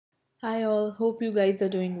Hi all, hope you guys are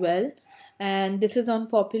doing well. And this is on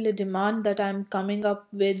popular demand that I'm coming up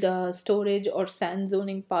with storage or SAN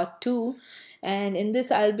zoning part 2. And in this,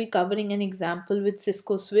 I'll be covering an example with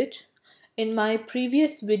Cisco switch. In my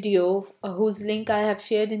previous video, whose link I have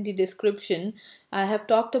shared in the description, I have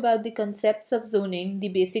talked about the concepts of zoning, the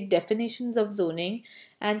basic definitions of zoning,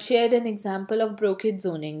 and shared an example of brocade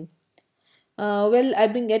zoning. Well,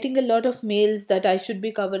 I've been getting a lot of mails that I should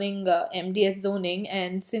be covering MDS zoning,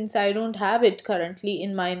 and since I don't have it currently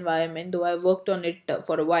in my environment, though I've worked on it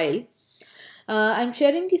for a while, I'm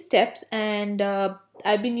sharing the steps, and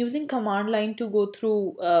I've been using command line to go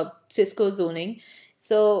through Cisco zoning.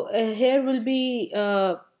 So here will be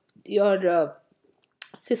your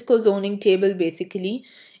Cisco zoning table basically.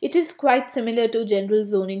 It is quite similar to general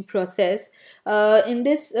zoning process. In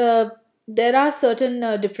this, there are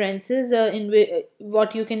certain differences in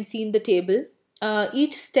what you can see in the table.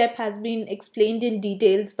 Each step has been explained in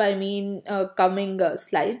details by me in coming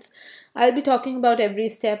slides. I'll be talking about every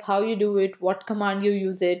step, how you do it, what command you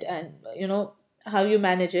use it, and how you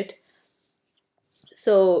manage it.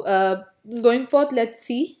 So going forth, let's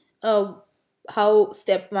see how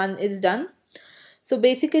step 1 is done. So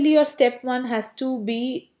basically your step 1 has to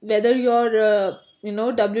be whether your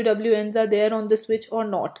WWNs are there on the switch or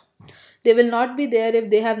not. They will not be there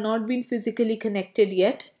if they have not been physically connected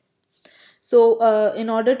yet. So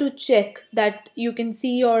in order to check that you can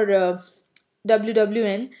see your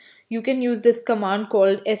WWN, you can use this command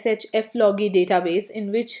called shfloggy database,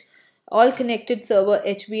 in which all connected server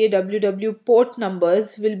HBA port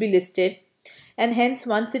numbers will be listed, and hence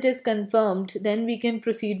once it is confirmed, then we can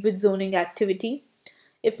proceed with zoning activity.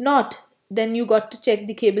 If not, then you got to check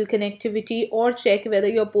the cable connectivity or check whether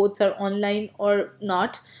your ports are online or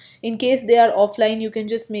not. In case they are offline, you can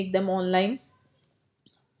just make them online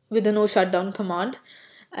with a no shutdown command.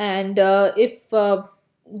 And if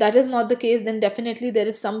that is not the case, then definitely there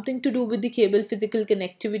is something to do with the cable physical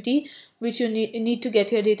connectivity, which you need to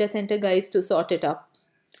get your data center guys to sort it up.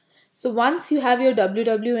 So once you have your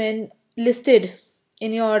WWN listed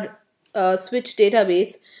in your switch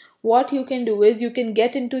database, what you can do is you can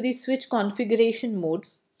get into the switch configuration mode.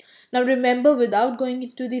 Now remember, without going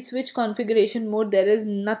into the switch configuration mode, there is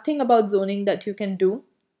nothing about zoning that you can do.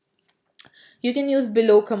 You can use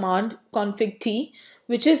below command config T,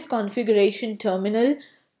 which is configuration terminal.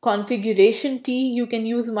 Configuration T, you can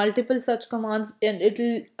use multiple such commands and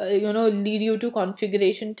it'll lead you to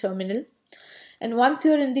configuration terminal. And once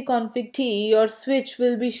you're in the config T, your switch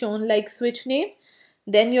will be shown like switch name,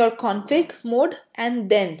 then your config mode, and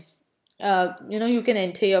then you can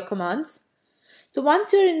enter your commands. So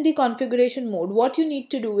once you're in the configuration mode, what you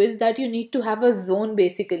need to do is that you need to have a zone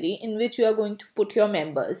basically in which you are going to put your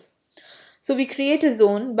members. So we create a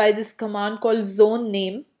zone by this command called zone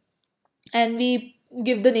name, and we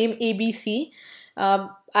give the name ABC. I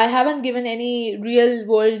haven't given any real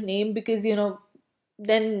world name because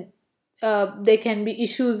then there can be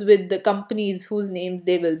issues with the companies whose names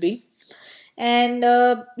they will be. And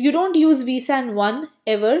you don't use VSAN 1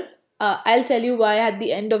 ever. I'll tell you why at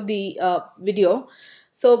the end of the video.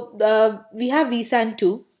 So we have VSAN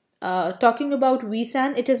 2. Talking about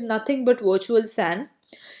VSAN, it is nothing but virtual SAN.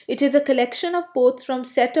 It is a collection of ports from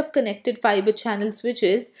set of connected fiber channel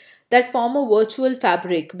switches that form a virtual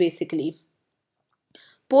fabric basically.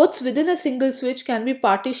 Ports within a single switch can be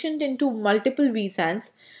partitioned into multiple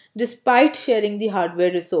VSANs despite sharing the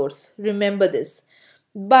hardware resource. Remember this.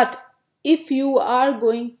 But if you are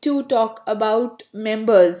going to talk about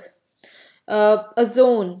members, a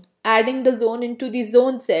zone, adding the zone into the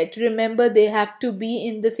zone set, remember they have to be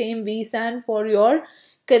in the same VSAN for your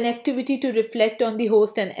connectivity to reflect on the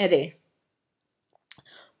host and array.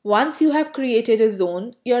 Once you have created a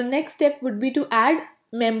zone, your next step would be to add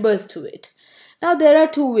members to it. Now there are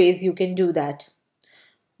two ways you can do that.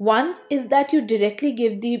 One is that you directly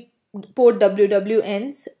give the port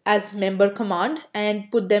WWNs as member command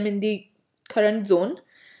and put them in the current zone.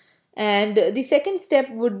 And the second step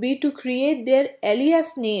would be to create their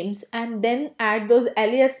alias names and then add those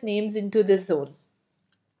alias names into this zone.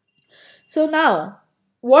 So now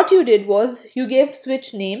what you did was you gave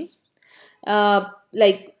switch name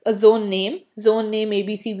like a zone name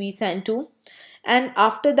ABC VSAN 2, and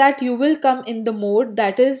after that you will come in the mode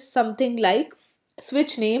that is something like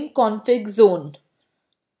switch name config zone.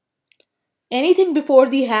 Anything before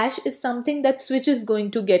the hash is something that switch is going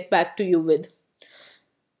to get back to you with.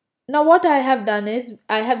 Now what I have done is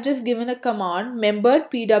I have just given a command member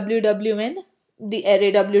pwwn, the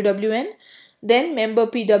array WWN, then member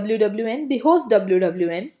pwwn, the host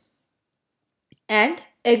WWN, and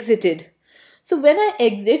exited. So when I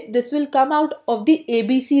exit, this will come out of the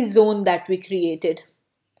ABC zone that we created.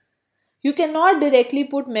 You cannot directly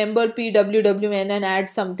put member PWWN and add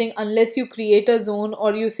something unless you create a zone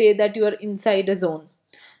or you say that you are inside a zone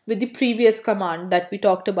with the previous command that we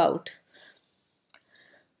talked about.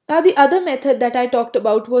 Now the other method that I talked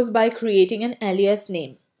about was by creating an alias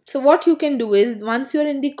name. So what you can do is, once you're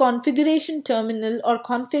in the configuration terminal or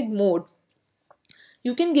config mode,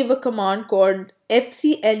 you can give a command called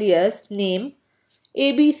fcalias name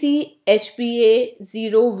ABC HBA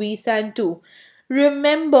 0 VSAN 2.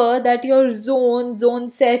 Remember that your zone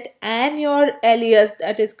set and your alias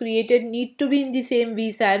that is created need to be in the same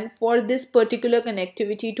VSAN for this particular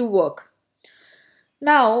connectivity to work.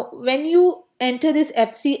 Now, when you enter this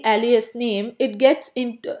FC alias name, it gets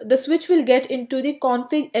into the switch will get into the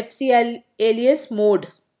config FC alias mode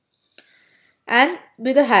and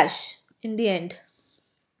with a hash in the end.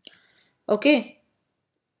 Okay.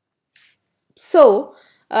 So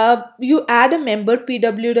you add a member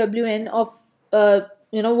PWWN of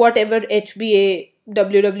whatever HBA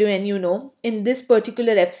WWN you know in this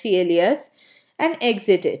particular FC alias and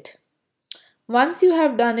exit it. Once you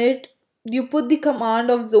have done it, you put the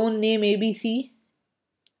command of zone name ABC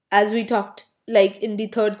as we talked like in the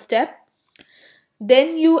third step.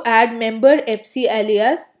 Then you add member FC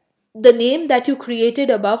alias, the name that you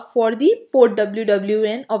created above for the port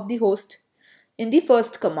WWN of the host in the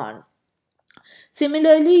first command.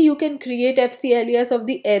 Similarly, you can create FC alias of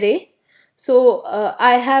the array. So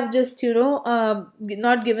I have just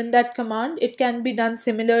not given that command. It can be done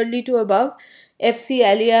similarly to above. FC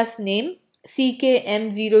alias name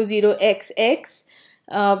CKM00XX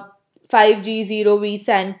 5G0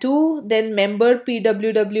 VSAN2, then member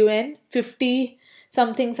PWWN 50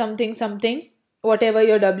 something something something, whatever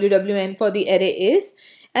your WWN for the array is,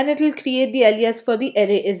 and it will create the alias for the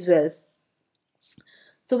array as well.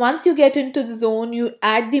 So once you get into the zone, you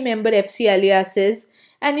add the member FC aliases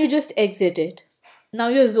and you just exit it. Now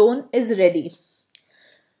your zone is ready.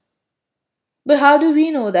 But how do we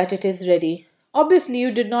know that it is ready? Obviously,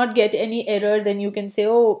 you did not get any error, then you can say,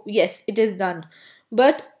 oh yes, it is done.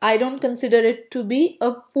 But I don't consider it to be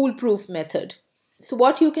a foolproof method. So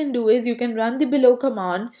what you can do is you can run the below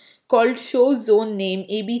command called show zone name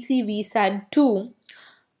ABC VSAN 2.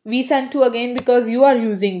 VSAN 2 again because you are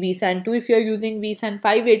using VSAN 2. If you are using VSAN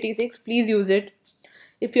 586, please use it.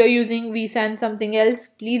 If you are using VSAN something else,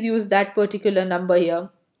 please use that particular number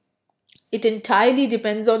here. It entirely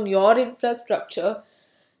depends on your infrastructure,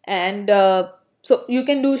 and so you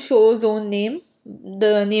can do show zone name,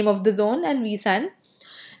 the name of the zone, and VSAN,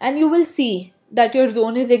 and you will see that your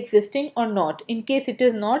zone is existing or not. In case it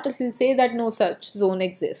is not, it will say that no such zone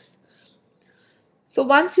exists. So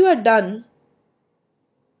once you are done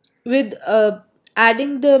with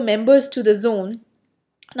adding the members to the zone,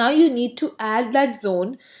 now you need to add that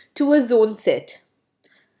zone to a zone set.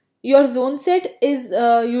 Your zone set is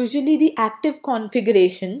usually the active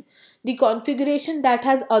configuration, the configuration that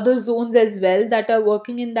has other zones as well that are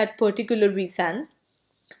working in that particular VSAN.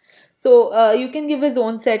 So you can give a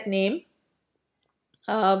zone set name,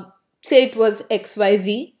 say it was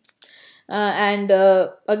XYZ, and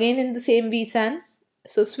again in the same VSAN.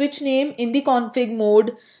 So switch name in the config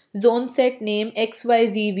mode, zone set name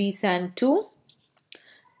XYZ VSAN 2.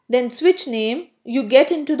 Then switch name, you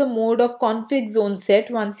get into the mode of config zone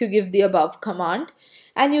set once you give the above command,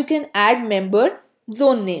 and you can add member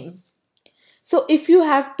zone name. So if you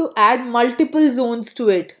have to add multiple zones to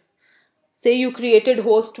it, say you created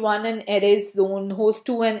host 1 and arrays zone, host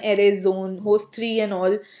 2 and arrays zone, host 3 and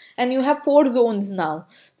all, and you have 4 zones now.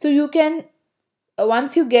 So you can,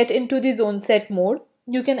 once you get into the zone set mode,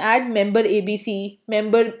 you can add member ABC,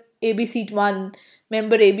 member ABC1,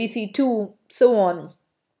 member ABC2, so on.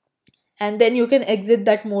 And then you can exit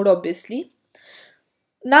that mode obviously.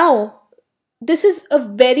 Now, this is a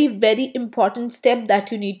very, very important step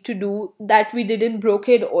that you need to do that we did in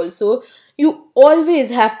brocade also. You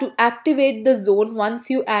always have to activate the zone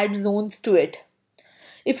once you add zones to it.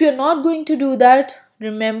 If you're not going to do that,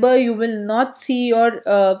 remember you will not see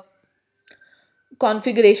your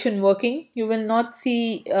configuration working. You will not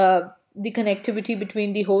see the connectivity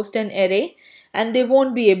between the host and array, and they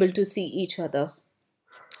won't be able to see each other.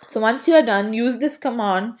 So once you are done, use this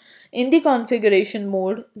command in the configuration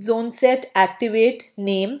mode, zone set activate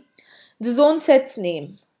name, the zone set's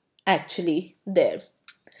name actually there.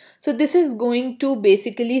 So this is going to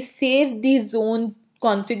basically save the zone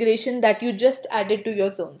configuration that you just added to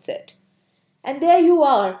your zone set. And there you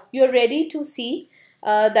are, you're ready to see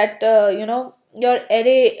that your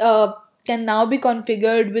array can now be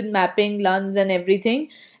configured with mapping, LUNs and everything,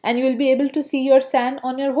 and you will be able to see your SAN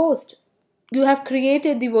on your host. You have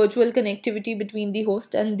created the virtual connectivity between the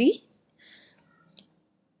host and the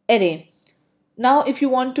array. Now if you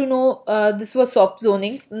want to know, this was soft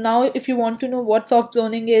zoning. Now if you want to know what soft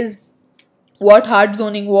zoning is, what hard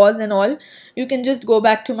zoning was and all, you can just go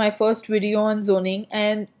back to my first video on zoning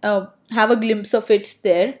and have a glimpse of it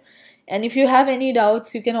there. And if you have any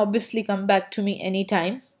doubts, you can obviously come back to me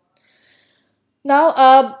anytime.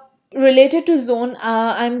 Now, related to zone,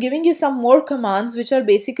 I'm giving you some more commands which are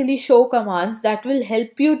basically show commands that will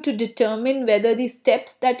help you to determine whether the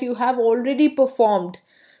steps that you have already performed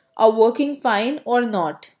are working fine or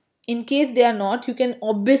not. In case they are not, you can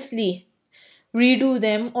obviously redo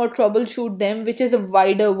them or troubleshoot them, which is a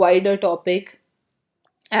wider topic.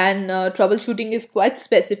 And troubleshooting is quite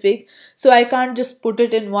specific, so I can't just put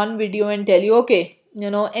it in one video and tell you, okay,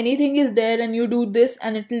 anything is there and you do this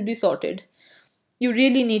and it will be sorted. You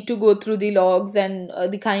really need to go through the logs and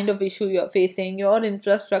the kind of issue you're facing, your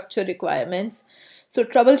infrastructure requirements. So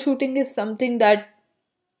troubleshooting is something that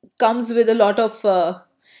comes with a lot of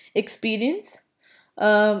experience,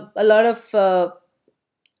 a lot of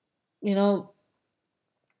you know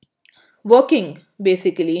working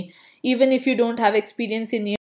basically. Even if you don't have experience in